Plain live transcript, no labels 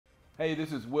Hey,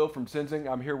 this is Will from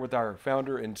Senzing. I'm here with our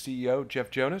founder and CEO, Jeff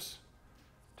Jonas,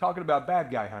 talking about bad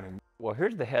guy hunting. Well,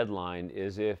 here's the headline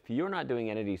is if you're not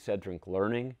doing Entity Centric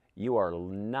Learning, you are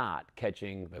not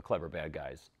catching the clever bad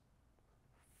guys.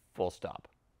 Full stop.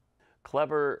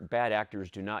 Clever bad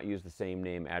actors do not use the same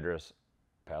name, address,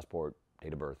 passport,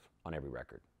 date of birth on every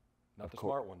record. Not the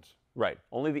smart ones. Right.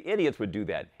 Only the idiots would do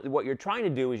that. What you're trying to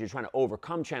do is you're trying to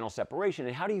overcome channel separation.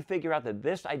 And how do you figure out that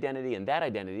this identity and that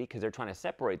identity, because they're trying to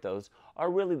separate those,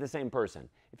 are really the same person?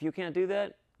 If you can't do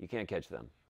that, you can't catch them.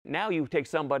 Now you take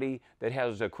somebody that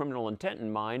has a criminal intent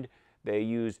in mind. They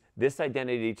use this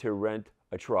identity to rent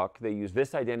a truck. They use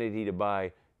this identity to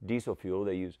buy diesel fuel.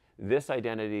 They use this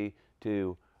identity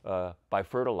to buy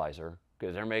fertilizer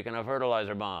because they're making a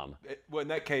fertilizer bomb. Well, in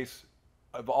that case,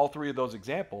 of all three of those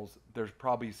examples, there's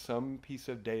probably some piece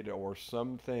of data or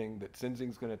something that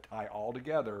Senzing's going to tie all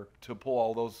together to pull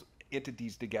all those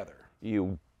entities together.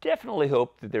 You definitely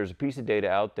hope that there's a piece of data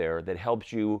out there that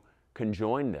helps you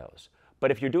conjoin those.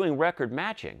 But if you're doing record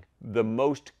matching, the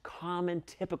most common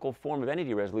typical form of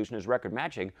entity resolution is record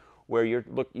matching, where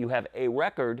you have a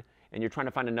record and you're trying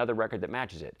to find another record that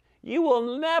matches it. You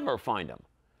will never find them.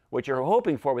 What you're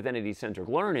hoping for with entity-centric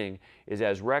learning is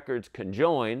as records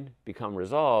conjoin, become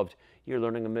resolved, you're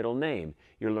learning a middle name,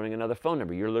 you're learning another phone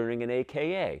number, you're learning an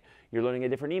AKA, you're learning a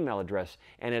different email address,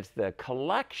 and it's the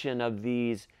collection of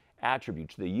these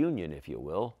attributes, the union, if you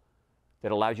will,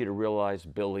 that allows you to realize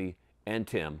Billy and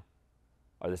Tim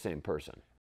are the same person.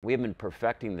 We have been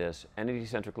perfecting this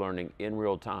entity-centric learning in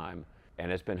real time,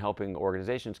 and it's been helping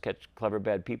organizations catch clever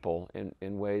bad people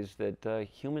in ways that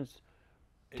humans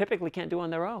typically can't do on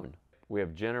their own. We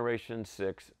have Generation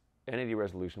 6 entity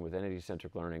resolution with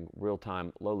entity-centric learning,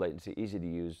 real-time, low latency, easy to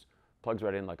use, plugs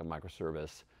right in like a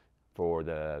microservice for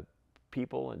the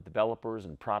people and developers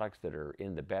and products that are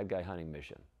in the bad guy hunting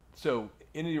mission. So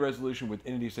entity resolution with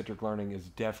entity-centric learning is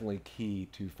definitely key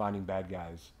to finding bad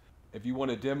guys. If you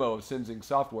want a demo of Senzing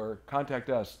software, contact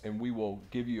us and we will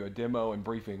give you a demo and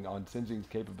briefing on Senzing's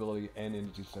capability and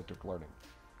entity-centric learning.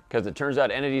 Because it turns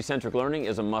out entity-centric learning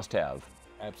is a must-have.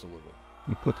 Absolutely.